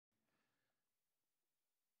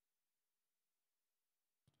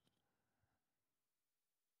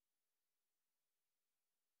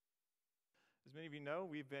As many of you know,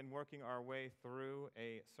 we've been working our way through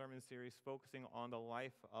a sermon series focusing on the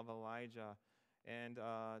life of Elijah. And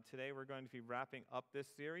today we're going to be wrapping up this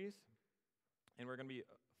series, and we're going to be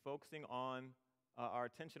focusing on our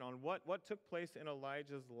attention on what took place in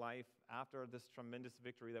Elijah's life after this tremendous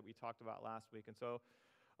victory that we talked about last week. And so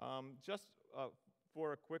just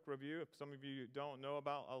for a quick review, if some of you don't know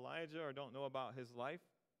about Elijah or don't know about his life,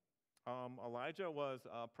 Elijah was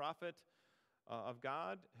a prophet of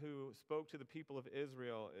God who spoke to the people of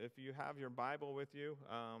Israel. If you have your Bible with you,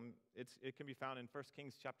 it can be found in 1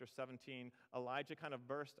 Kings chapter 17. Elijah kind of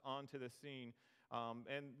burst onto the scene.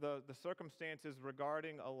 And the circumstances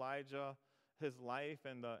regarding Elijah, his life,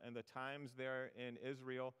 and the times there in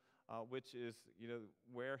Israel, which is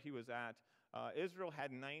where he was at. Israel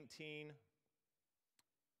had 19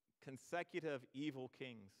 consecutive evil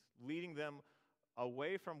kings, leading them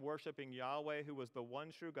away from worshiping Yahweh, who was the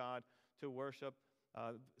one true God, to worship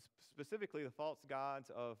specifically the false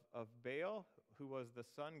gods of Baal, who was the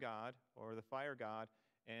sun god or the fire god,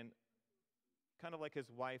 and kind of like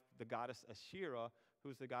his wife, the goddess Asherah,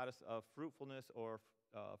 who's the goddess of fruitfulness or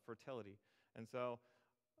fertility. And so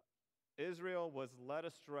Israel was led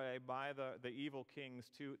astray by the evil kings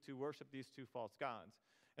to worship these two false gods.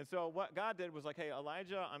 And so what God did was like, hey,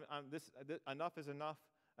 Elijah, enough is enough.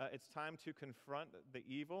 It's time to confront the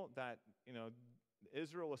evil that,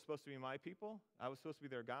 Israel was supposed to be my people. I was supposed to be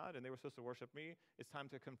their God, and they were supposed to worship me. It's time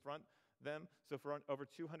to confront them. So for over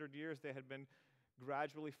 200 years, they had been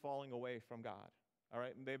gradually falling away from God. All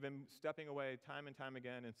right? And they've been stepping away time and time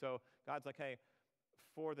again. And so God's like, hey,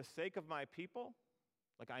 for the sake of my people,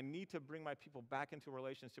 I need to bring my people back into a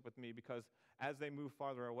relationship with me, because as they move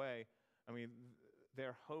farther away,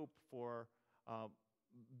 their hope for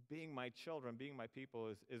being my children, being my people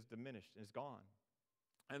is diminished, is gone.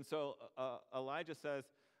 And so Elijah says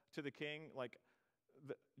to the king,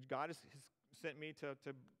 God has sent me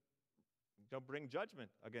to bring judgment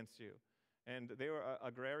against you. And they were an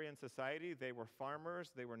agrarian society. They were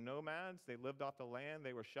farmers. They were nomads. They lived off the land.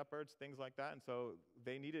 They were shepherds, things like that. And so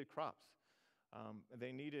they needed crops.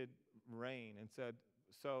 They needed rain. And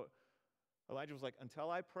so Elijah was like, until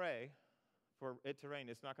I pray for it to rain,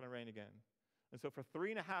 it's not going to rain again. And so for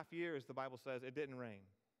 3.5 years, the Bible says, it didn't rain.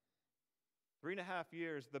 3.5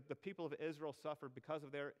 years, the people of Israel suffered because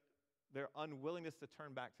of their unwillingness to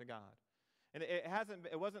turn back to God. And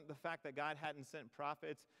it wasn't the fact that God hadn't sent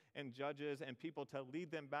prophets and judges and people to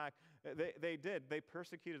lead them back. They did. They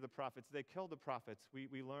persecuted the prophets. They killed the prophets.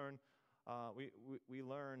 We learn.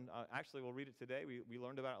 Actually, we'll read it today. We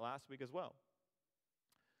learned about it last week as well.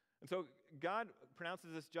 And so God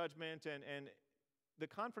pronounces this judgment, and the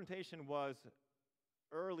confrontation was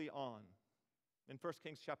early on in 1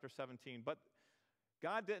 Kings chapter 17. But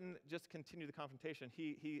God didn't just continue the confrontation.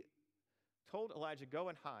 He told Elijah, go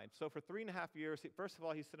and hide. So for 3.5 years, first of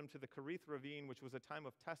all, he sent him to the Kerith ravine, which was a time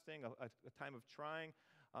of testing, a time of trying.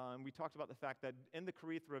 We talked about the fact that in the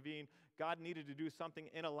Kerith ravine, God needed to do something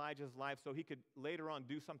in Elijah's life so he could later on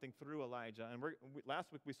do something through Elijah. And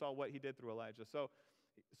last week we saw what he did through Elijah. So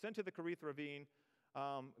sent to the Kerith ravine.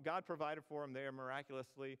 God provided for him there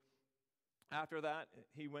miraculously. After that,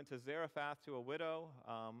 he went to Zarephath to a widow,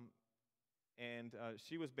 and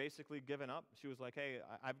she was basically given up. She was like, hey,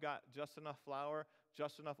 I've got just enough flour,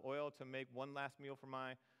 just enough oil to make one last meal for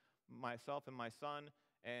myself and my son,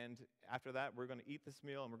 and after that, we're going to eat this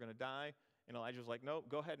meal and we're going to die. And Elijah was like, no,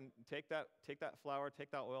 go ahead and take that flour,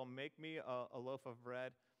 take that oil, make me a loaf of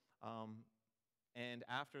bread, and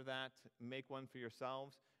after that, make one for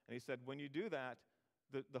yourselves. And he said, when you do that,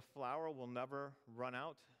 the flour will never run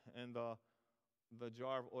out, and the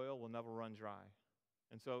jar of oil will never run dry.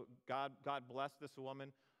 And so God blessed this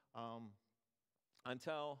woman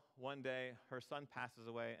until one day her son passes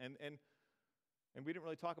away. And we didn't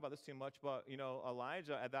really talk about this too much, but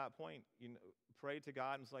Elijah at that point prayed to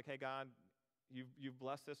God and was like, hey God, you've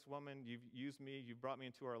blessed this woman, you've used me, you've brought me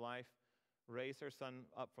into her life, raise her son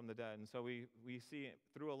up from the dead. And so we see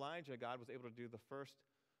through Elijah, God was able to do the first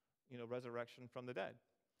resurrection from the dead.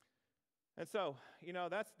 And so,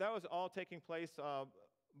 that was all taking place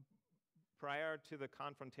prior to the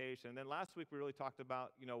confrontation. And then last week we really talked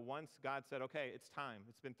about, once God said, okay, it's time.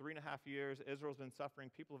 It's been 3.5 years. Israel's been suffering.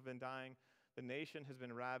 People have been dying. The nation has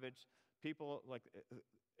been ravaged. People,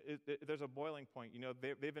 there's a boiling point.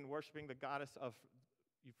 They've been worshiping the goddess of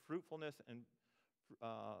fruitfulness and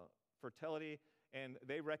fertility, and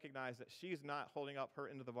they recognize that she's not holding up her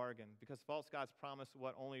end of the bargain, because false gods promise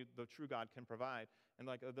what only the true God can provide. And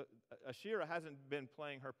Asherah hasn't been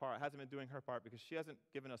playing her part, hasn't been doing her part, because she hasn't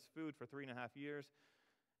given us food for 3.5 years.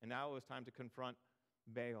 And now it was time to confront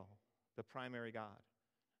Baal, the primary god.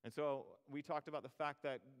 And so we talked about the fact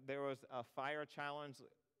that there was a fire challenge.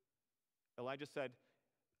 Elijah said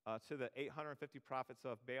to the 850 prophets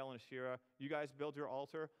of Baal and Asherah, you guys build your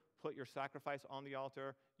altar, put your sacrifice on the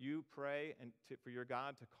altar, you pray for your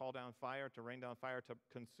God to call down fire, to rain down fire, to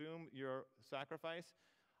consume your sacrifice,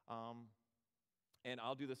 and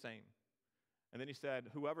I'll do the same. And then he said,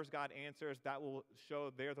 whoever's God answers, that will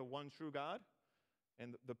show they're the one true God,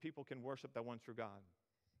 and the people can worship that one true God.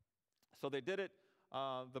 So they did it.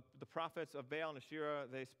 The prophets of Baal and Asherah,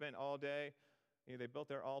 they spent all day. They built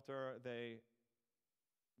their altar. They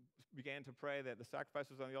began to pray. That the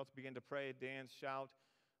sacrifices on the altar began to pray, dance, shout.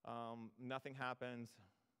 Nothing happens.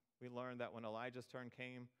 We learned that when Elijah's turn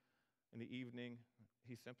came in the evening,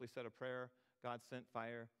 he simply said a prayer. God sent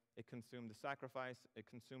fire. It consumed the sacrifice. It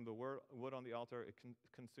consumed the wood on the altar. It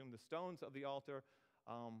consumed the stones of the altar,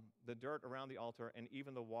 the dirt around the altar, and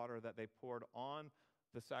even the water that they poured on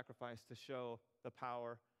the sacrifice to show the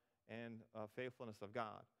power and faithfulness of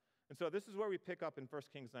God. And so this is where we pick up in 1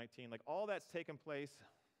 Kings 19. Like, all that's taken place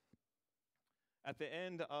at the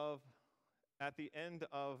end of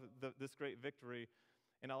this great victory.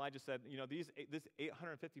 And Elijah said, this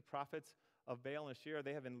 850 prophets of Baal and Asherah,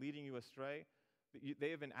 they have been leading you astray. They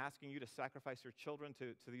have been asking you to sacrifice your children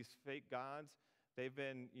to these fake gods. They've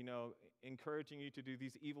been, encouraging you to do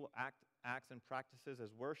these evil acts and practices as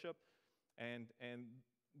worship. And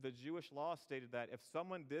the Jewish law stated that if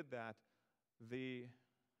someone did that, the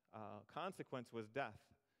consequence was death.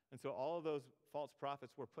 And so all of those false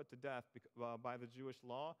prophets were put to death by the Jewish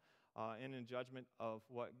law and in judgment of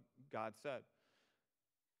what God said.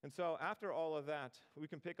 And so after all of that, we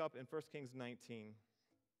can pick up in 1 Kings 19.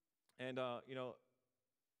 And,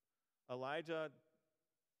 Elijah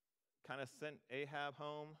kind of sent Ahab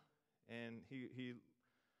home, and he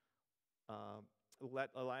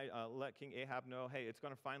let King Ahab know, hey, it's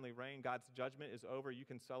going to finally rain. God's judgment is over. You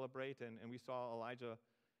can celebrate. And we saw Elijah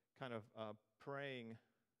kind of praying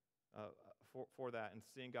for that and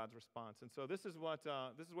seeing God's response. And so this is where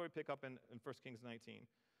we pick up in 1 Kings 19.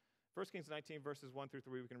 1 Kings 19, verses 1 through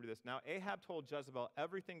 3, we can read this. Now Ahab told Jezebel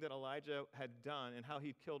everything that Elijah had done and how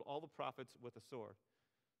he'd killed all the prophets with a sword.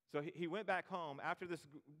 So he went back home after this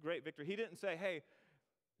great victory. He didn't say, hey,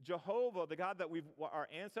 Jehovah, the God that our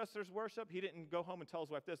ancestors worshiped, he didn't go home and tell his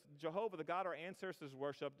wife this. Jehovah, the God our ancestors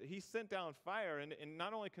worshiped, he sent down fire and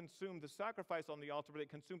not only consumed the sacrifice on the altar, but it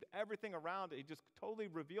consumed everything around it. He just totally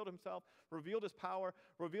revealed himself, revealed his power,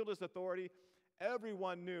 revealed his authority.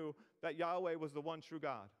 Everyone knew that Yahweh was the one true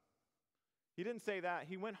God. He didn't say that.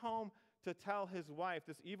 He went home to tell his wife,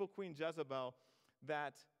 this evil queen Jezebel,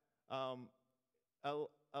 that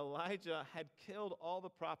Elijah had killed all the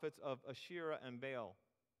prophets of Asherah and Baal.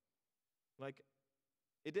 Like,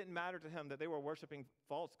 it didn't matter to him that they were worshiping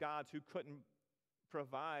false gods who couldn't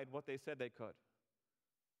provide what they said they could.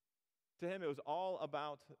 To him, it was all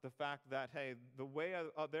about the fact that, hey, the way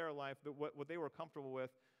of their life, what they were comfortable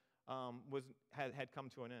with, had come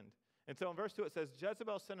to an end. And so in verse 2 it says,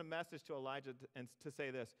 Jezebel sent a message to Elijah to say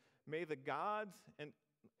this, may the gods, and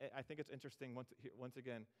I think it's interesting once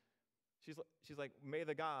again, she's like, may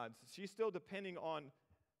the gods. She's still depending on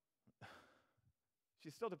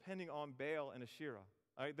Baal and Asherah.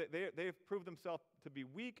 All right? They've proved themselves to be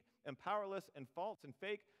weak and powerless and false and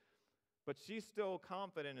fake, but she's still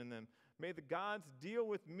confident in them. May the gods deal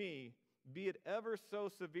with me, be it ever so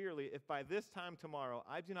severely, if by this time tomorrow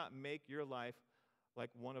I do not make your life like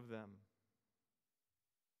one of them.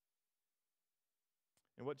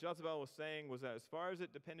 And what Jezebel was saying was that as far as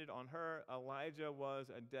it depended on her, Elijah was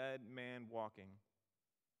a dead man walking.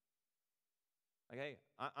 Like, hey,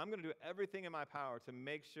 I'm going to do everything in my power to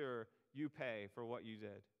make sure you pay for what you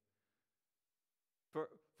did.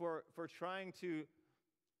 For trying to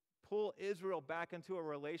pull Israel back into a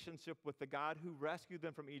relationship with the God who rescued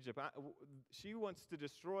them from Egypt. She wants to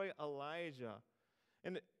destroy Elijah.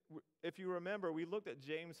 And if you remember, we looked at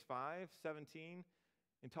James 5:17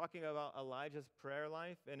 in talking about Elijah's prayer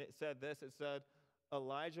life, and it said this. It said,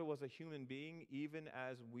 Elijah was a human being even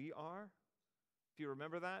as we are. If you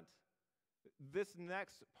remember that. This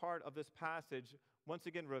next part of this passage once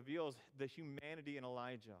again reveals the humanity in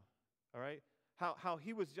Elijah. All right? How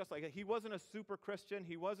he was just like, he wasn't a super Christian.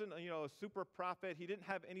 He wasn't, a super prophet. He didn't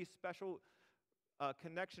have any special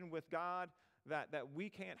connection with God that we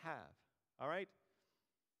can't have. All right?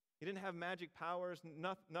 He didn't have magic powers,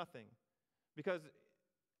 nothing. Because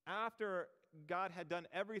after God had done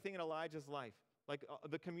everything in Elijah's life, like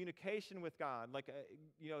the communication with God, like,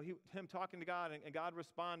 him talking to God and God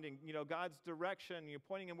responding, God's direction,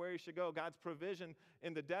 pointing him where he should go, God's provision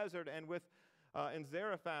in the desert and in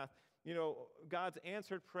Zarephath, God's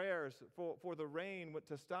answered prayers for the rain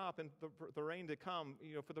to stop and the rain to come,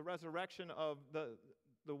 for the resurrection of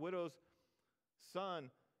the widow's son,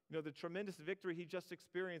 the tremendous victory he just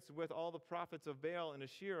experienced with all the prophets of Baal and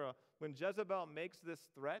Asherah. When Jezebel makes this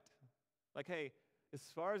threat, like, hey, as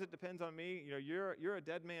far as it depends on me, you're a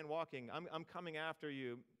dead man walking. I'm coming after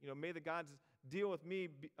you. May the gods deal with me,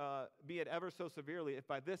 be it ever so severely, if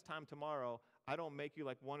by this time tomorrow I don't make you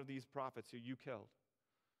like one of these prophets who you killed.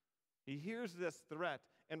 He hears this threat,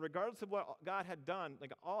 and regardless of what God had done,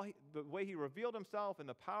 like the way he revealed himself and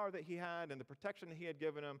the power that he had and the protection that he had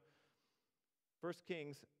given him, 1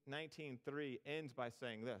 Kings 19:3 ends by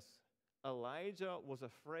saying this: Elijah was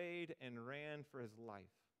afraid and ran for his life.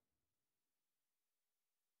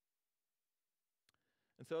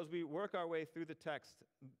 And so as we work our way through the text,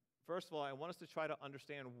 first of all, I want us to try to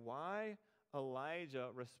understand why Elijah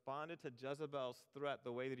responded to Jezebel's threat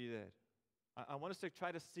the way that he did. I want us to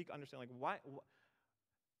try to seek understanding, like why,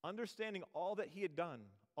 understanding all that he had done,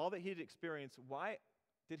 all that he had experienced, why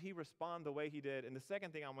did he respond the way he did? And the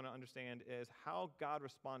second thing I want to understand is how God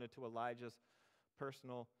responded to Elijah's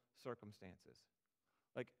personal circumstances.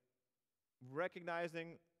 Like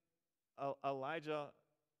recognizing Elijah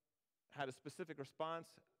had a specific response,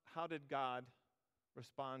 how did God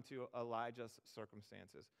respond to Elijah's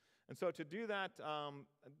circumstances? And so to do that,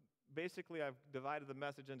 basically I've divided the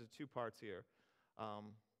message into two parts here.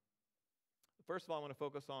 First of all, I want to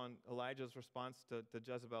focus on Elijah's response to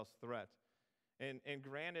Jezebel's threat. And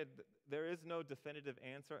granted, there is no definitive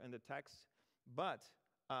answer in the text, but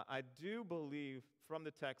I do believe from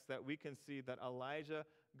the text that we can see that Elijah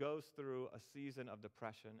goes through a season of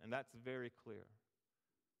depression, and that's very clear.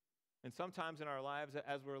 And sometimes in our lives,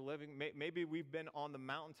 as we're living, maybe we've been on the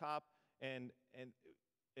mountaintop, and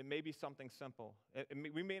it may be something simple.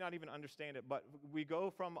 We may not even understand it, but we go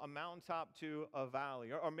from a mountaintop to a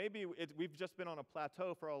valley. Or maybe we've just been on a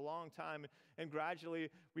plateau for a long time, and gradually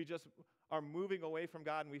we just are moving away from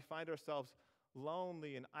God, and we find ourselves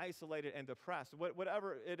lonely and isolated and depressed.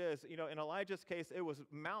 Whatever it is, in Elijah's case, it was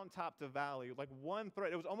mountaintop to valley, like one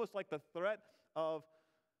threat. It was almost like the threat of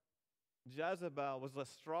Jezebel was the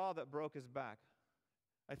straw that broke his back.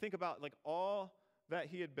 I think about like all that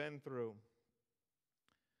he had been through.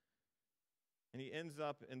 And he ends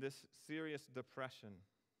up in this serious depression.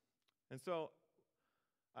 And so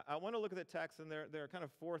I want to look at the text, and there are kind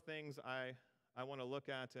of four things I want to look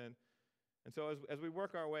at. And so as we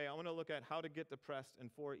work our way, I want to look at how to get depressed in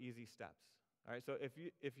 4 easy steps. All right, so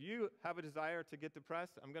if you have a desire to get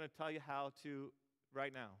depressed, I'm going to tell you how to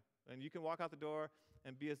right now. And you can walk out the door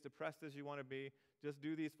and be as depressed as you want to be. Just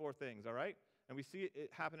do these 4 things, all right? And we see it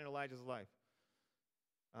happen in Elijah's life.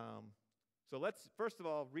 So let's, first of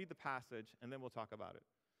all, read the passage, and then we'll talk about it.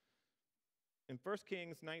 In 1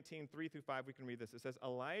 Kings 19:3-5, we can read this. It says,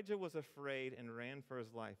 Elijah was afraid and ran for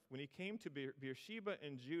his life. When he came to Beersheba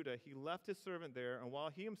in Judah, he left his servant there, and while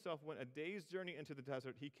he himself went a day's journey into the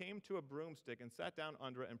desert, he came to a broomstick and sat down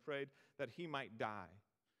under it and prayed that he might die.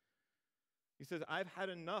 He says, I've had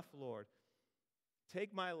enough, Lord.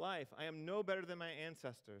 Take my life. I am no better than my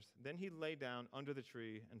ancestors. Then he lay down under the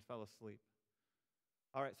tree and fell asleep.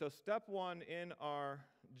 All right, so step 1 in our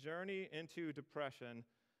journey into depression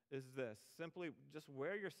is this. Simply just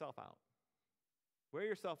wear yourself out. Wear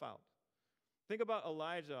yourself out. Think about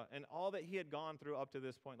Elijah and all that he had gone through up to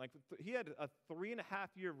this point. Like he had a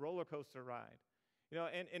 3.5-year roller coaster ride.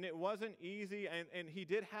 And it wasn't easy, and he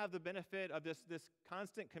did have the benefit of this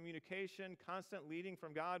constant communication, constant leading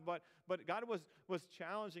from God, but God was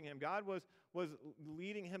challenging him. God was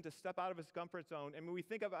leading him to step out of his comfort zone. And when we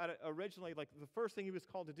think about it originally, like the first thing he was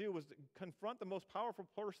called to do was to confront the most powerful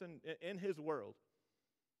person in his world.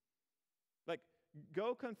 Like,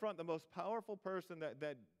 go confront the most powerful person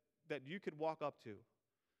that you could walk up to,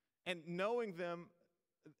 and knowing them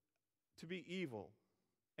to be evil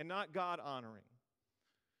and not God-honoring.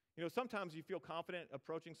 Sometimes you feel confident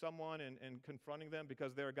approaching someone and confronting them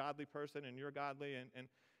because they're a godly person and you're godly,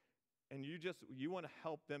 and you want to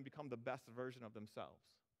help them become the best version of themselves.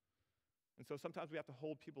 And so sometimes we have to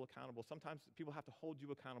hold people accountable. Sometimes people have to hold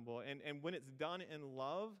you accountable. And when it's done in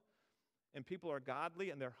love and people are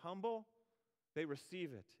godly and they're humble, they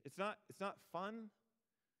receive it. It's not fun.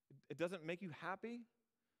 It doesn't make you happy,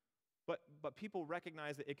 but people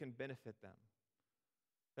recognize that it can benefit them.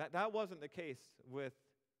 That wasn't the case with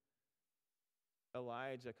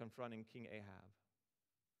Elijah confronting King Ahab.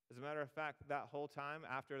 As a matter of fact, that whole time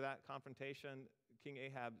after that confrontation, King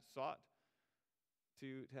Ahab sought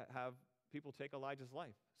to have people take Elijah's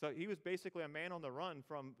life. So he was basically a man on the run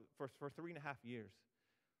for 3.5 years.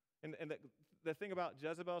 And the thing about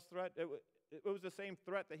Jezebel's threat, it was the same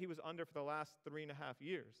threat that he was under for the last 3.5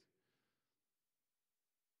 years.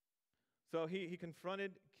 So he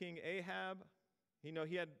confronted King Ahab.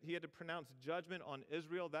 He had to pronounce judgment on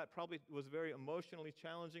Israel. That probably was very emotionally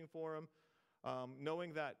challenging for him,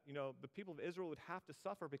 knowing that, the people of Israel would have to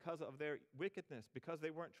suffer because of their wickedness, because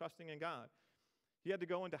they weren't trusting in God. He had to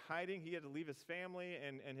go into hiding. He had to leave his family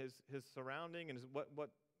and his surrounding and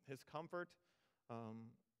his comfort.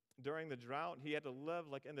 During the drought, he had to live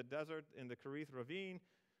like in the desert in the Kerith Ravine.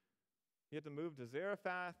 He had to move to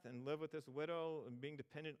Zarephath and live with this widow and being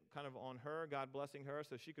dependent kind of on her, God blessing her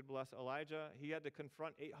so she could bless Elijah. He had to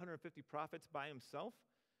confront 850 prophets by himself.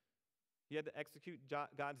 He had to execute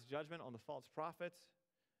God's judgment on the false prophets.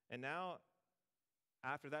 And now,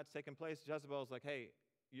 after that's taken place, Jezebel's like, hey,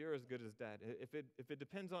 you're as good as dead. If it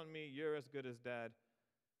depends on me, you're as good as dead.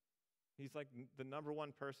 He's like the number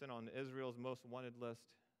one person on Israel's most wanted list.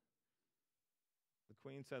 The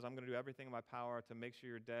queen says, I'm going to do everything in my power to make sure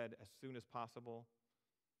you're dead as soon as possible.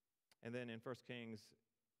 And then in 1 Kings,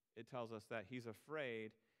 it tells us that he's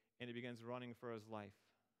afraid and he begins running for his life.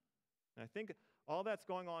 And I think all that's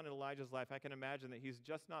going on in Elijah's life, I can imagine that he's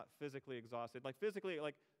just not physically exhausted. Like physically,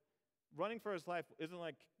 like running for his life isn't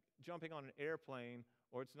like jumping on an airplane,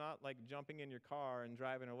 or it's not like jumping in your car and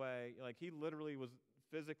driving away. Like he literally was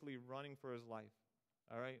physically running for his life,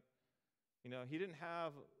 all right? He didn't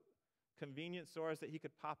have convenience stores that he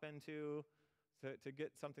could pop into to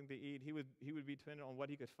get something to eat. He would be dependent on what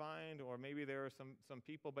he could find, or maybe there were some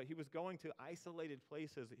people, but he was going to isolated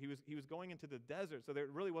places. He was going into the desert, so there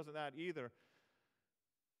really wasn't that either.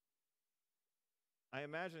 I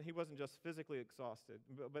imagine he wasn't just physically exhausted,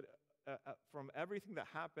 but from everything that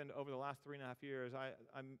happened over the last 3.5 years,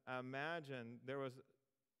 I imagine there was,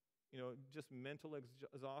 just mental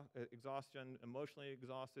exhaustion, emotionally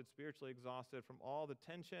exhausted, spiritually exhausted from all the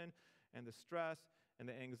tension and the stress and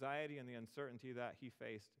the anxiety and the uncertainty that he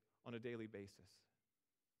faced on a daily basis.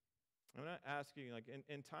 I'm going to ask you, like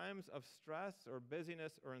in times of stress or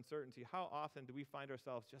busyness or uncertainty, how often do we find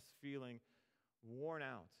ourselves just feeling worn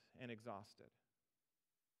out and exhausted?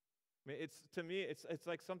 I mean, to me, it's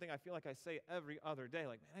like something I feel like I say every other day.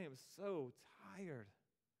 Like, man, I am so tired.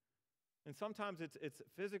 And sometimes it's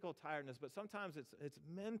physical tiredness, but sometimes it's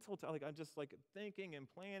mental. Like I'm just like thinking and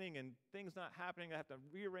planning, and things not happening. I have to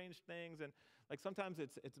rearrange things, and like sometimes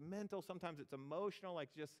it's mental, sometimes it's emotional. Like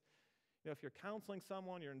just if you're counseling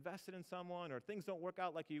someone, you're invested in someone, or things don't work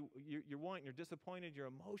out like you want, you're disappointed, you're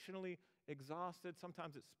emotionally exhausted.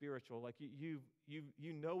 Sometimes it's spiritual. Like you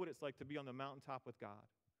know what it's like to be on the mountaintop with God.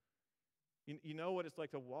 You know what it's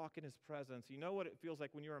like to walk in his presence. You know what it feels like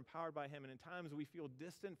when you're empowered by him. And in times we feel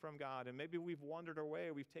distant from God, and maybe we've wandered away,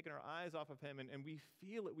 we've taken our eyes off of him, and we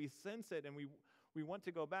feel it, we sense it, and we want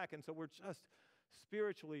to go back. And so we're just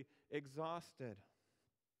spiritually exhausted.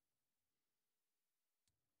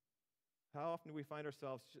 How often do we find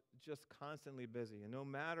ourselves just constantly busy? And no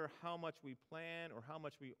matter how much we plan or how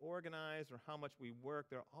much we organize or how much we work,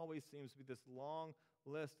 there always seems to be this long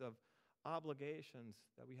list of obligations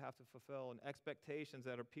that we have to fulfill and expectations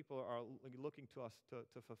that people are looking to us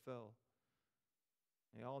to fulfill.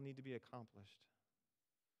 They all need to be accomplished.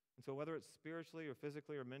 And so whether it's spiritually or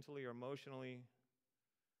physically or mentally or emotionally,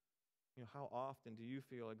 how often do you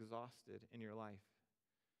feel exhausted in your life?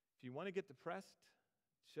 If you want to get depressed,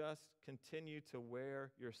 just continue to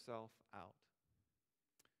wear yourself out.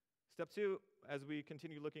 Step 2, as we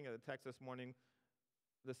continue looking at the text this morning,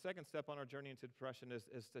 the second step on our journey into depression is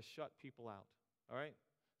to shut people out, all right?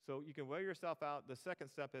 So you can wear yourself out. The second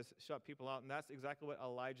step is shut people out, and that's exactly what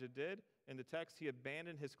Elijah did. In the text, he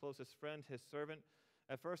abandoned his closest friend, his servant.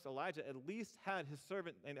 At first, Elijah at least had his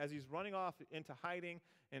servant, and as he's running off into hiding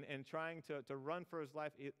and trying to run for his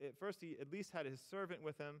life, at first he at least had his servant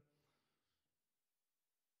with him.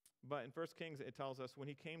 But in 1 Kings, it tells us when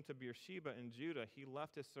he came to Beersheba in Judah, he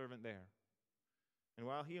left his servant there. And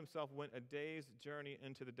while he himself went a day's journey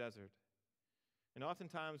into the desert. And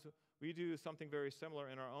oftentimes, we do something very similar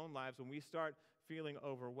in our own lives when we start feeling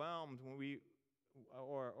overwhelmed, when we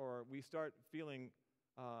start feeling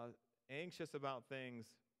anxious about things.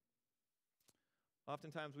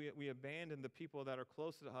 Oftentimes, we abandon the people that are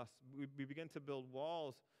close to us. We begin to build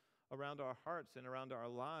walls around our hearts and around our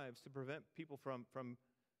lives to prevent people from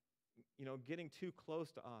getting too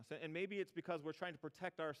close to us. And maybe it's because we're trying to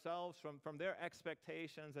protect ourselves from their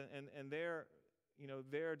expectations and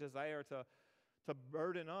their desire to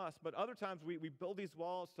burden us. But other times we build these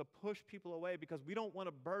walls to push people away because we don't want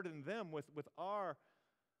to burden them with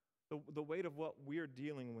the weight of what we're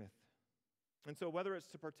dealing with. And so whether it's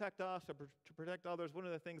to protect us or to protect others, one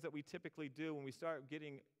of the things that we typically do when we start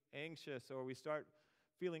getting anxious or we start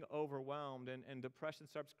feeling overwhelmed and depression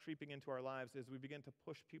starts creeping into our lives is we begin to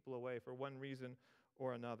push people away for one reason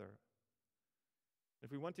or another.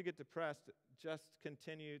 If we want to get depressed, just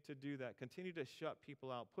continue to do that. Continue to shut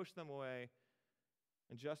people out, push them away,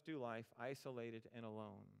 and just do life isolated and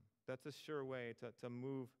alone. That's a sure way to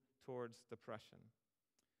move towards depression.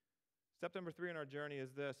 Step number 3 in our journey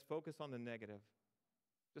is this: focus on the negative.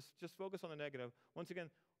 Just focus on the negative. Once again,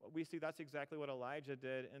 we see that's exactly what Elijah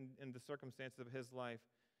did in the circumstances of his life.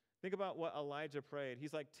 Think about what Elijah prayed.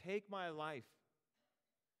 He's like, take my life.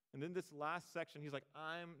 And then this last section, he's like,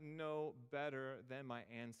 I'm no better than my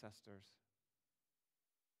ancestors.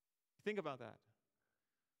 Think about that.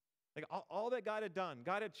 Like all that God had done,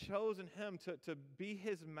 God had chosen him to be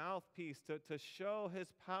his mouthpiece, to show his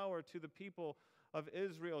power to the people of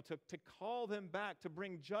Israel, to call them back, to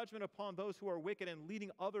bring judgment upon those who are wicked and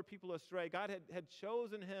leading other people astray. God had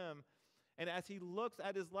chosen him, and as he looks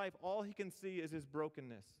at his life, all he can see is his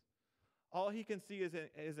brokenness. All he can see is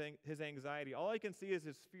his anxiety. All he can see is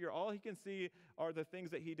his fear. All he can see are the things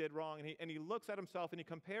that he did wrong. And he looks at himself and he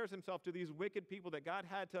compares himself to these wicked people that God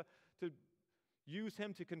had to use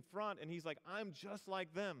him to confront. And he's like, I'm just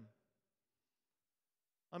like them.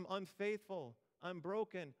 I'm unfaithful. I'm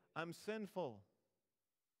broken. I'm sinful.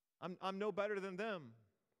 I'm no better than them.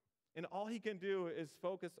 And all he can do is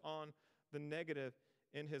focus on the negative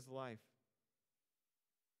in his life.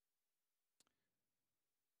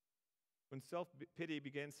 When self-pity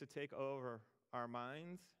begins to take over our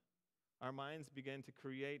minds begin to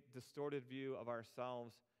create distorted view of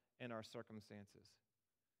ourselves and our circumstances.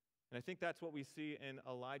 And I think that's what we see in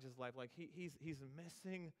Elijah's life. Like he's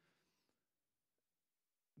missing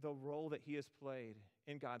the role that he has played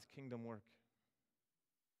in God's kingdom work.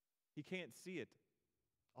 He can't see it.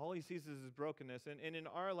 All he sees is his brokenness. And in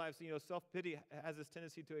our lives, self-pity has this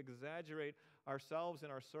tendency to exaggerate ourselves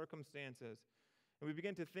and our circumstances. And we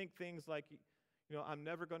begin to think things like, I'm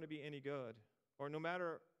never going to be any good. Or no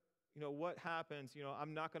matter, what happens,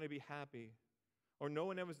 I'm not going to be happy. Or no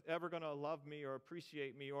one is ever going to love me or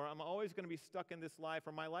appreciate me. Or I'm always going to be stuck in this life.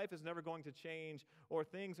 Or my life is never going to change. Or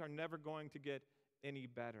things are never going to get any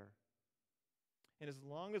better. And as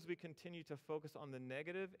long as we continue to focus on the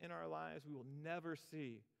negative in our lives, we will never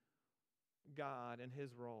see God and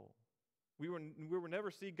his role. We will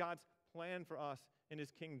never see God's plan for us in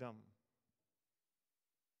his kingdom.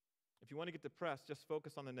 If you want to get depressed, just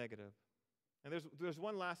focus on the negative. And there's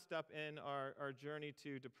one last step in our journey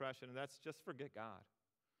to depression, and that's just forget God.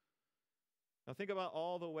 Now think about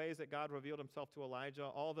all the ways that God revealed himself to Elijah,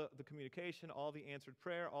 all the communication, all the answered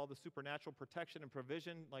prayer, all the supernatural protection and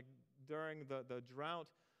provision, like during the drought.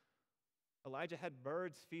 Elijah had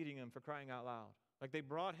birds feeding him, for crying out loud. Like they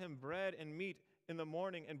brought him bread and meat in the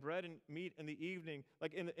morning and bread and meat in the evening.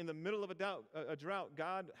 Like in the middle of a drought,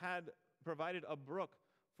 God had provided a brook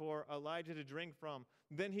for Elijah to drink from.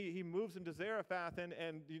 Then he moves into Zarephath,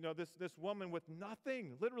 and this woman with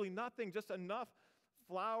nothing, literally nothing, just enough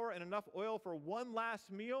flour and enough oil for one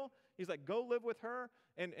last meal. He's like, go live with her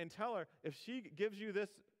and tell her, if she gives you this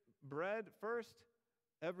bread first,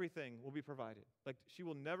 everything will be provided. Like she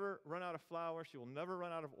will never run out of flour, she will never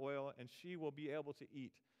run out of oil, and she will be able to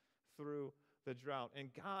eat through the drought. And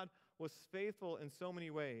God was faithful in so many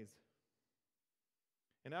ways.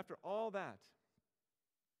 And after all that,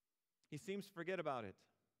 he seems to forget about it.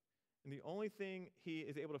 And the only thing he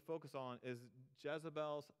is able to focus on is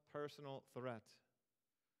Jezebel's personal threat.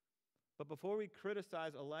 But before we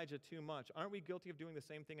criticize Elijah too much, aren't we guilty of doing the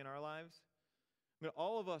same thing in our lives? I mean,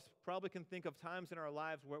 all of us probably can think of times in our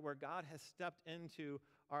lives where God has stepped into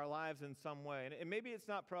our lives in some way. And maybe it's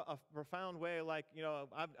not a profound way like,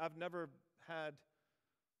 I've never had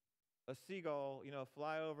a seagull,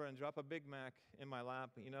 fly over and drop a Big Mac in my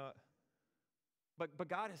lap, But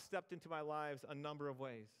God has stepped into my lives a number of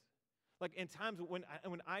ways. Like in times when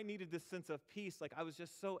I needed this sense of peace, like I was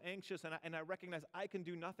just so anxious, and I recognized I can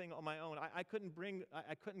do nothing on my own. I couldn't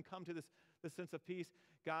come to this sense of peace.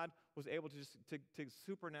 God was able to just to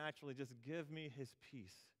supernaturally just give me his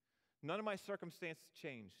peace. None of my circumstances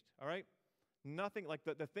changed, all right? Nothing, like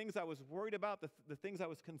the things I was worried about, the things I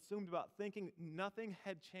was consumed about thinking, nothing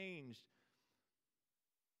had changed.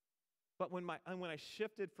 But when I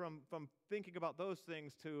shifted from thinking about those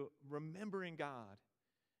things to remembering God,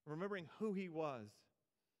 remembering who he was,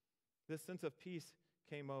 this sense of peace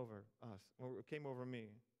came over us, or came over me.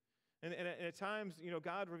 And at times,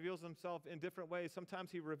 God reveals himself in different ways. Sometimes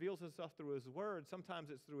he reveals himself through his word. Sometimes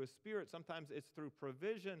it's through his spirit. Sometimes it's through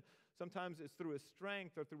provision. Sometimes it's through his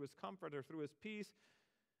strength or through his comfort or through his peace.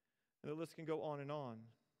 And the list can go on and on.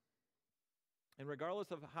 And regardless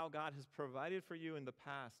of how God has provided for you in the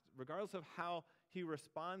past, regardless of how he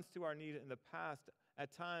responds to our need in the past,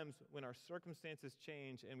 at times when our circumstances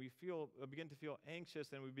change and we begin to feel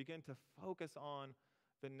anxious and we begin to focus on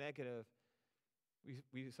the negative,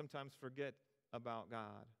 we sometimes forget about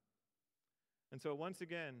God. And so once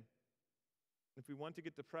again, if we want to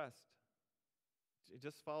get depressed,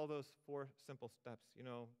 just follow those 4 simple steps.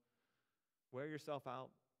 Wear yourself out,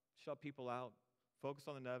 shut people out, focus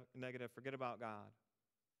on the negative, forget about God.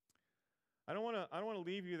 I don't want to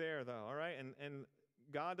leave you there, though, all right? And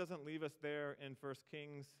God doesn't leave us there in 1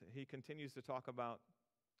 Kings. He continues to talk about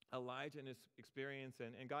Elijah and his experience,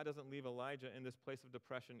 and God doesn't leave Elijah in this place of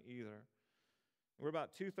depression either. We're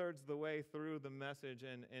about 2/3 of the way through the message,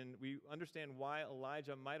 and we understand why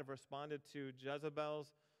Elijah might have responded to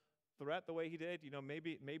Jezebel's threat the way he did.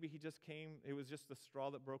 Maybe he just came, it was just the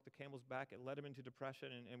straw that broke the camel's back. It led him into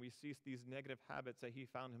depression, and we see these negative habits that he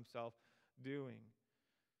found himself doing.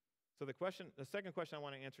 So the second question I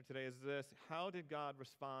want to answer today is this: how did God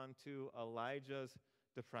respond to Elijah's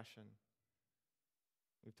depression?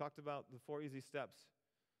 We've talked about the 4 easy steps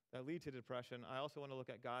that lead to depression. I also want to look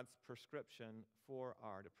at God's prescription for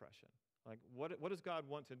our depression. Like, what does God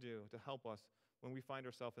want to do to help us when we find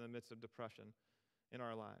ourselves in the midst of depression in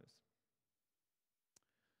our lives?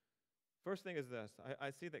 First thing is this.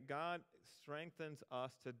 I see that God strengthens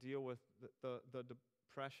us to deal with the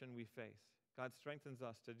depression we face. God strengthens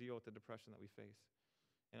us to deal with the depression that we face.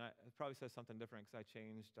 And it probably says something different because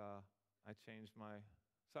I changed my,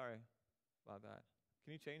 sorry about that.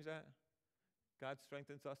 Can you change that? God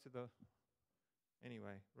strengthens us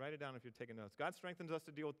anyway, write it down if you're taking notes. God strengthens us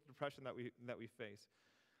to deal with the depression that we face.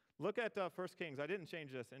 Look at 1 Kings. I didn't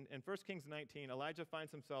change this. In 1 Kings 19, Elijah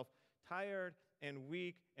finds himself tired and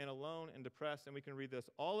weak and alone and depressed, and we can read this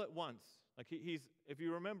all at once. Like he's, if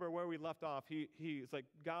you remember where we left off, he's like,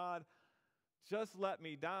 God, just let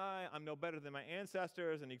me die. I'm no better than my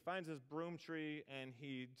ancestors. And he finds his broom tree and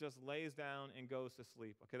he just lays down and goes to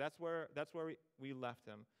sleep. Okay, that's where we left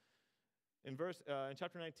him. In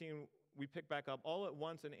chapter 19, we pick back up. All at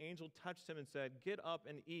once, an angel touched him and said, "Get up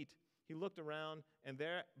and eat." He looked around, and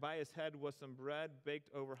there by his head was some bread baked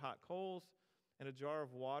over hot coals and a jar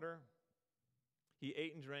of water. He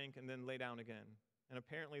ate and drank and then lay down again. And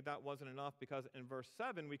apparently that wasn't enough, because in verse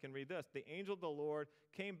 7 we can read this: the angel of the Lord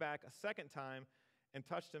came back a second time and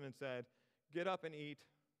touched him and said, "Get up and eat,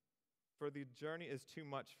 for the journey is too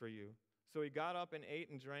much for you." So he got up and ate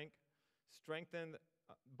and drank. Strengthened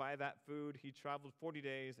by that food, he traveled 40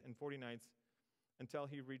 days and 40 nights until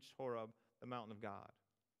he reached Horeb, the mountain of God.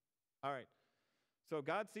 All right, so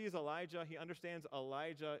God sees Elijah. He understands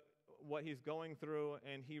Elijah, what he's going through,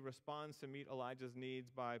 and he responds to meet Elijah's needs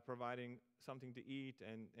by providing something to eat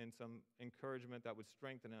and some encouragement that would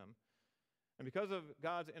strengthen him. And because of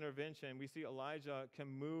God's intervention, we see Elijah can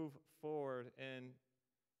move forward in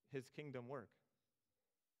his kingdom work.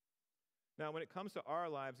 Now, when it comes to our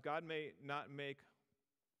lives, God may not make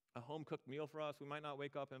a home-cooked meal for us. We might not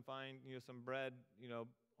wake up and find some bread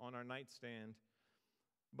on our nightstand.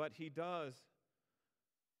 But he does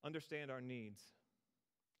understand our needs,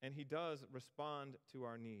 and he does respond to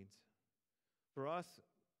our needs. For us,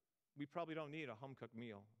 we probably don't need a home-cooked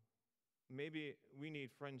meal. Maybe we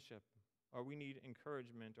need friendship, or we need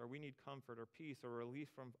encouragement, or we need comfort or peace or relief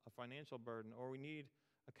from a financial burden, or we need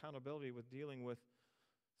accountability with dealing with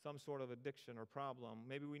some sort of addiction or problem.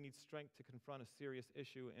 Maybe we need strength to confront a serious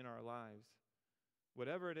issue in our lives.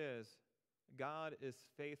 Whatever it is, God is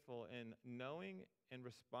faithful in knowing and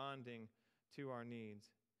responding to our needs.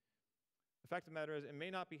 The fact of the matter is, it may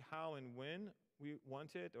not be how and when we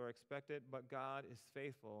want it or expect it, but God is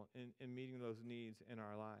faithful in meeting those needs in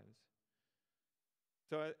our lives.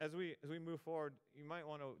 So as we move forward, you might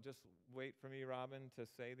want to just wait for me, Robin, to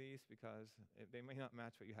say these, because they may not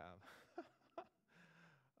match what you have.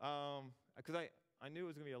 Because I knew it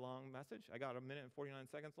was going to be a long message. I got 1 minute and 49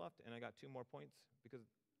 seconds left, and I got 2 more points because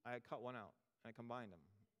I had cut one out, and I combined them.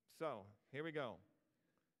 So here we go.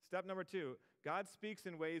 Step number 2, God speaks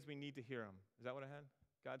in ways we need to hear him. Is that what I had?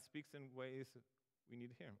 God speaks in ways we need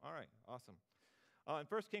to hear him. All right, awesome. In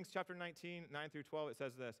 1 Kings chapter 19, 9 through 12, it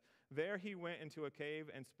says this: there he went into a cave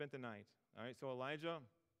and spent the night. All right, so Elijah,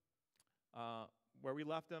 where we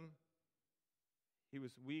left him, he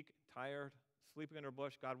was weak, tired, sleeping under a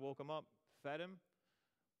bush. God woke him up, fed him,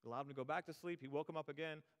 allowed him to go back to sleep. He woke him up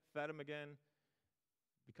again, fed him again.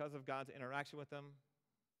 Because of God's interaction with him,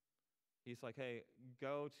 he's like, hey,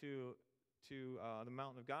 go to the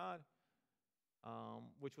mountain of God,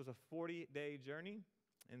 which was a 40-day journey.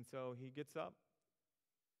 And so he gets up.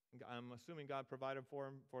 I'm assuming God provided for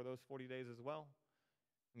him for those 40 days as well.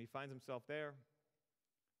 And he finds himself there.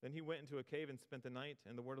 Then he went into a cave and spent the night,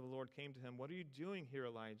 and the word of the Lord came to him. "What are you doing here,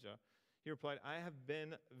 Elijah?" He replied, "I have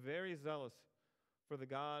been very zealous for the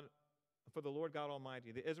Lord God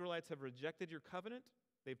Almighty. The Israelites have rejected your covenant.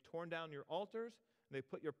 They've torn down your altars. They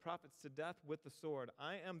put your prophets to death with the sword.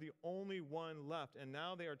 I am the only one left, and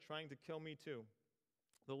now they are trying to kill me too.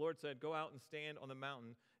 The Lord said, go out and stand on the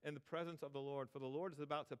mountain in the presence of the Lord, for the Lord is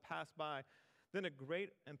about to pass by. Then a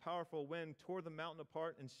great and powerful wind tore the mountain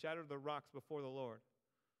apart and shattered the rocks before the Lord.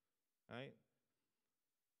 Right?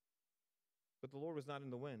 But the Lord was not in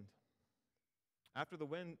the wind. After the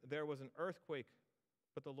wind, there was an earthquake,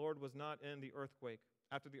 but the Lord was not in the earthquake.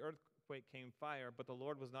 After the earthquake came fire, but the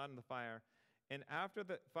Lord was not in the fire. And after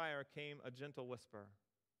the fire came a gentle whisper.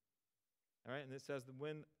 All right, and it says that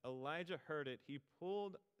when Elijah heard it, he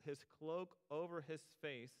pulled his cloak over his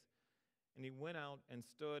face, and he went out and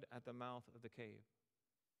stood at the mouth of the cave.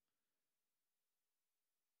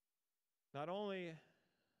 Not only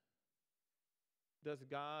does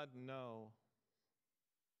God know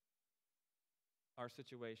our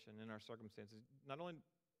situation and our circumstances, not only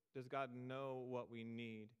does God know what we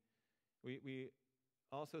need, we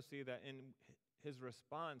also see that in his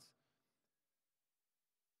response,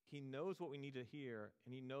 he knows what we need to hear,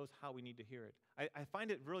 and he knows how we need to hear it. I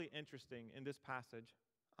find it really interesting in this passage,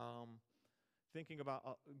 thinking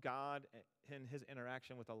about God and his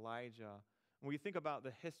interaction with Elijah. When we think about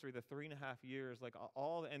the history, the 3.5 years, like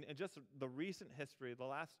and just the recent history, the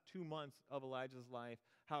last 2 months of Elijah's life,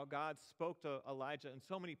 how God spoke to Elijah in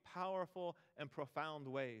so many powerful and profound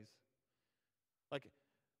ways. Like,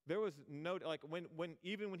 there was no, like,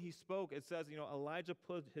 even when he spoke, it says, Elijah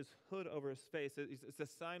put his hood over his face. It's a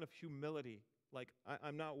sign of humility. Like,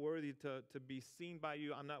 I'm not worthy to be seen by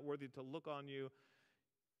you. I'm not worthy to look on you.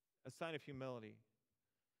 A sign of humility.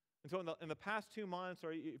 And so in the past 2 months,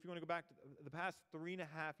 or if you want to go back to the past 3.5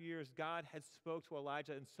 years, God had spoke to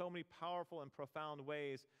Elijah in so many powerful and profound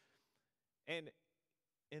ways. And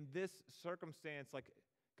in this circumstance, like,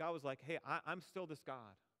 God was like, hey, I'm still this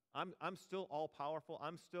God. I'm still all-powerful.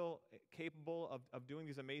 I'm still capable of doing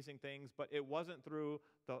these amazing things, but it wasn't through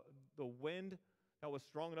the wind that was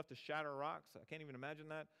strong enough to shatter rocks. I can't even imagine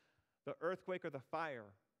that. The earthquake or the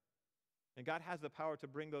fire. And God has the power to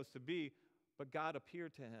bring those to be, but God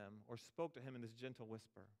appeared to him or spoke to him in this gentle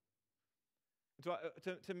whisper. And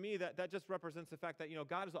so to me, that just represents the fact that,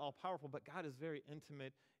 God is all-powerful, but God is very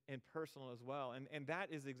intimate and personal as well. And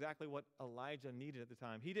that is exactly what Elijah needed at the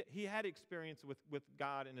time. He had experience with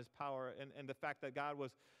God and his power and the fact that God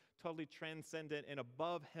was totally transcendent and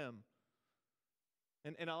above him.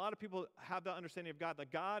 And a lot of people have the understanding of God,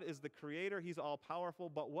 that God is the creator, he's all-powerful,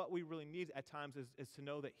 but what we really need at times is to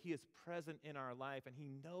know that he is present in our life, and he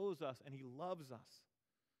knows us, and he loves us.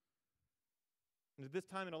 And at this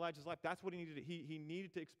time in Elijah's life, that's what he needed. He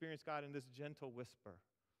needed to experience God in this gentle whisper,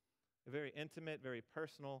 a very intimate, very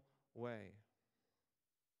personal way.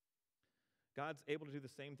 God's able to do the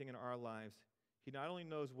same thing in our lives. He not only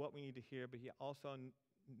knows what we need to hear, but he also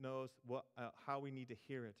knows how we need to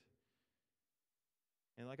hear it.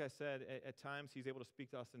 And like I said, at times he's able to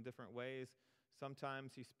speak to us in different ways.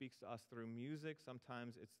 Sometimes he speaks to us through music.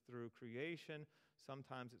 Sometimes it's through creation.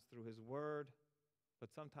 Sometimes it's through his word. But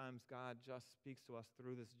sometimes God just speaks to us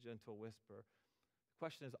through this gentle whisper. The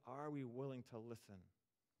question is, are we willing to listen?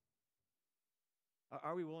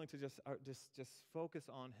 Are we willing to just focus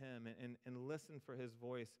on him and listen for his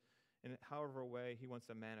voice in however way he wants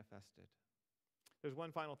to manifest it? There's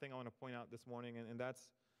one final thing I want to point out this morning, and that's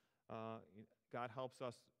God helps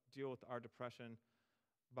us deal with our depression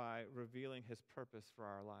by revealing his purpose for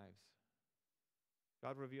our lives.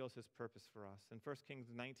 God reveals his purpose for us. In 1 Kings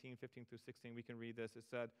 19, 15 through 16, we can read this. It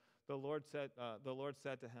said, the Lord said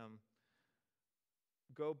to him,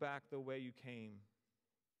 go back the way you came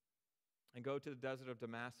and go to the desert of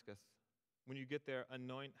Damascus. When you get there,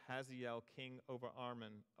 anoint Hazael king over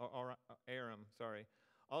Aram.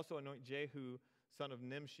 Also anoint Jehu, son of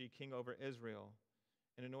Nimshi, king over Israel.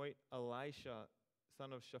 And anoint Elisha,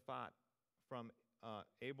 son of Shaphat, from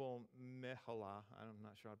Abel Meholah, I'm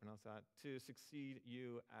not sure how to pronounce that, to succeed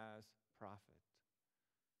you as prophet.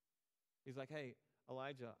 He's like, hey,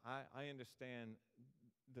 Elijah, I understand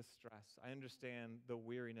the stress. I understand the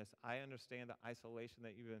weariness. I understand the isolation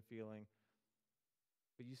that you've been feeling.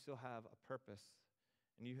 But you still have a purpose,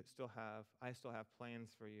 and I still have plans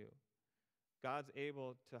for you. God's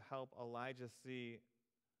able to help Elijah see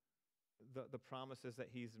the promises that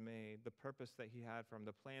he's made, the purpose that he had for him,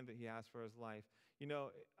 the plan that he has for his life.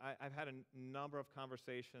 I've had a number of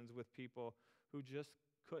conversations with people who just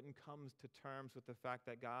couldn't come to terms with the fact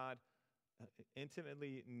that God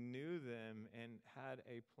intimately knew them and had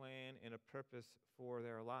a plan and a purpose for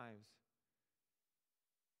their lives.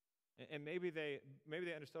 And maybe they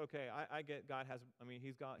understood, okay, I get God has, I mean,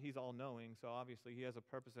 he's all knowing, so obviously he has a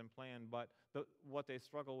purpose and plan, but what they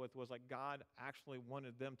struggled with was like God actually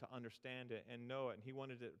wanted them to understand it and know it, and he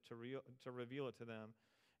wanted it to reveal it to them.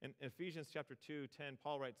 In Ephesians chapter 2:10,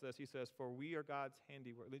 Paul writes this. He says, "For we are God's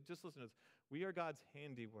handiwork." Just listen to this. We are God's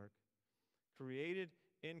handiwork, created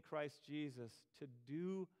in Christ Jesus to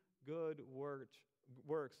do good works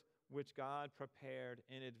which God prepared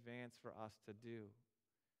in advance for us to do.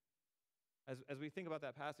 As we think about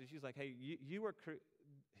that passage, he's like, hey,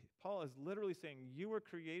 Paul is literally saying you were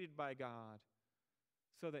created by God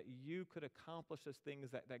so that you could accomplish those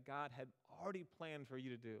things that God had already planned for you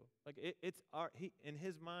to do. Like in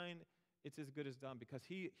his mind, it's as good as done because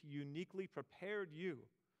he uniquely prepared you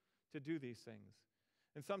to do these things.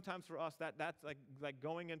 And sometimes for us, that's like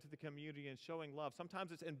going into the community and showing love.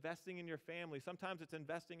 Sometimes it's investing in your family. Sometimes it's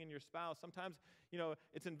investing in your spouse. Sometimes,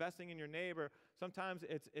 it's investing in your neighbor. Sometimes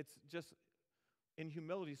it's just in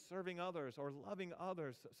humility, serving others or loving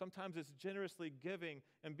others. Sometimes it's generously giving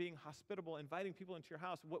and being hospitable, inviting people into your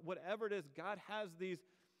house. Whatever it is, God has these.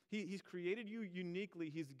 He's created you uniquely.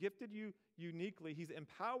 He's gifted you uniquely. He's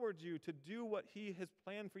empowered you to do what he has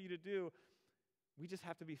planned for you to do. We just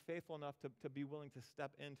have to be faithful enough to be willing to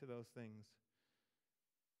step into those things.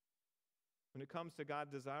 When it comes to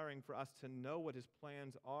God desiring for us to know what his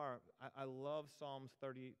plans are, I love Psalms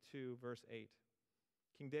 32, verse 8.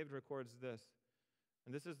 King David records this.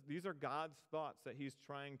 And these are God's thoughts that he's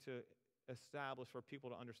trying to establish for people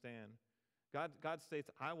to understand. God states,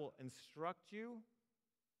 I will instruct you.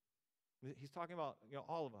 He's talking about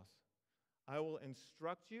all of us. I will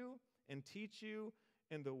instruct you and teach you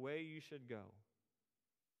in the way you should go.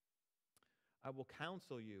 I will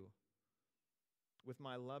counsel you with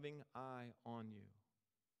my loving eye on you.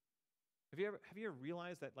 Have you ever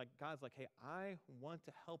realized that God's like, hey, I want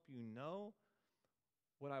to help you know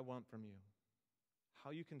what I want from you.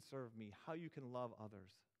 How you can serve me, how you can love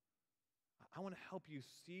others. I want to help you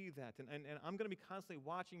see that. And I'm going to be constantly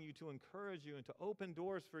watching you to encourage you and to open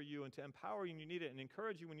doors for you and to empower you when you need it and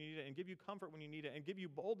encourage you when you need it and give you comfort when you need it and give you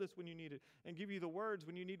boldness when you need it and give you the words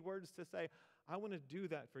when you need words to say. I want to do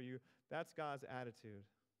that for you. That's God's attitude.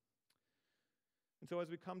 And so as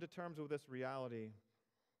we come to terms with this reality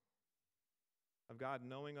of God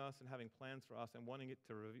knowing us and having plans for us and wanting it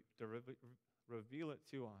to reveal it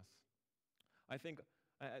to us, I think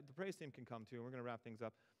the praise team can come too, and we're going to wrap things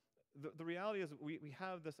up. The reality is we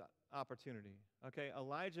have this opportunity. Okay,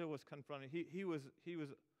 Elijah was confronted. He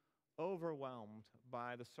was overwhelmed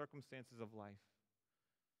by the circumstances of life.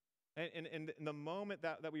 And in the moment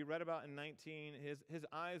that we read about in 19, his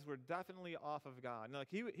eyes were definitely off of God. And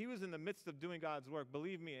he was in the midst of doing God's work.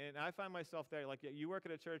 Believe me, and I find myself there. Like you work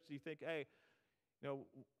at a church, you think, hey,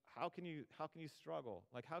 how can you struggle?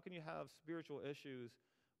 Like how can you have spiritual issues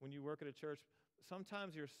when you work at a church?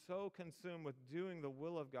 Sometimes you're so consumed with doing the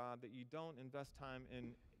will of God that you don't invest time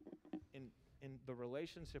in the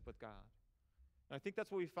relationship with God. And I think that's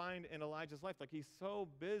what we find in Elijah's life. Like he's so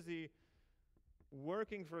busy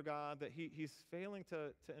working for God that he's failing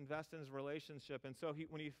to invest in his relationship. And so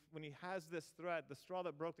when he has this threat, the straw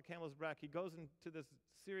that broke the camel's back, he goes into this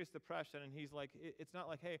serious depression, and he's like, it's not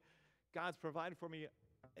like, hey, God's provided for me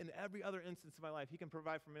in every other instance of my life. He can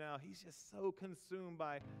provide for me now. He's just so consumed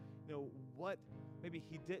by, what maybe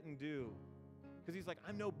he didn't do. Because he's like,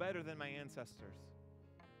 I'm no better than my ancestors.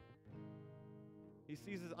 He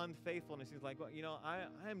sees his unfaithfulness. He's like, well,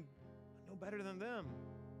 I'm no better than them.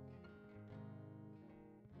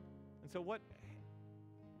 And so what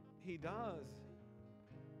he does,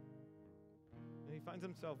 and he finds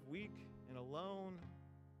himself weak and alone,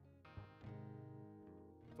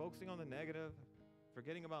 focusing on the negative,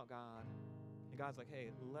 forgetting about God. And God's like,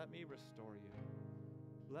 hey, let me restore you.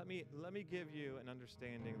 Let me give you an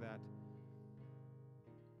understanding that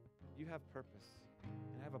you have purpose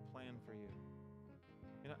and I have a plan for you.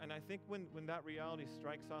 And I think when that reality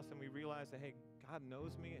strikes us and we realize that, hey, God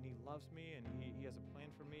knows me and he loves me and he has a plan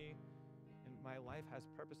for me and my life has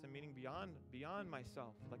purpose and meaning beyond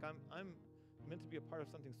myself. Like I'm meant to be a part of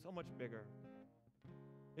something so much bigger.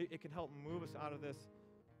 It can help move us out of this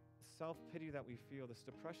self-pity that we feel, this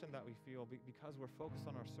depression that we feel because we're focused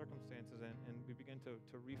on our circumstances and we begin to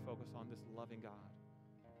refocus on this loving God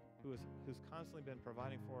who's constantly been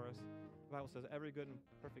providing for us. The Bible says every good and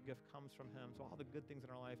perfect gift comes from him. So all the good things in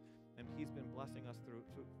our life, and he's been blessing us through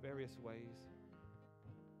various ways.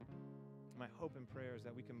 My hope and prayer is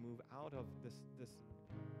that we can move out of this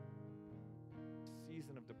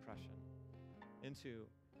season of depression into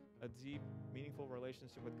a deep, meaningful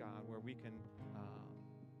relationship with God where we can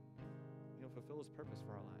fulfill his purpose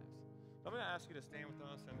for our lives. So I'm going to ask you to stand with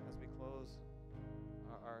us and as we close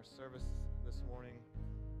our our service this morning.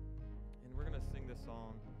 And we're going to sing this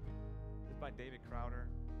song. It's by David Crowder.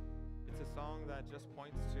 It's a song that just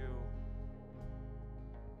points to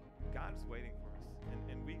God is waiting for us.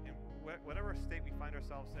 And whatever state we find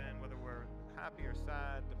ourselves in, whether we're happy or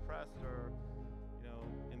sad, depressed or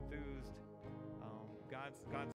enthused, God's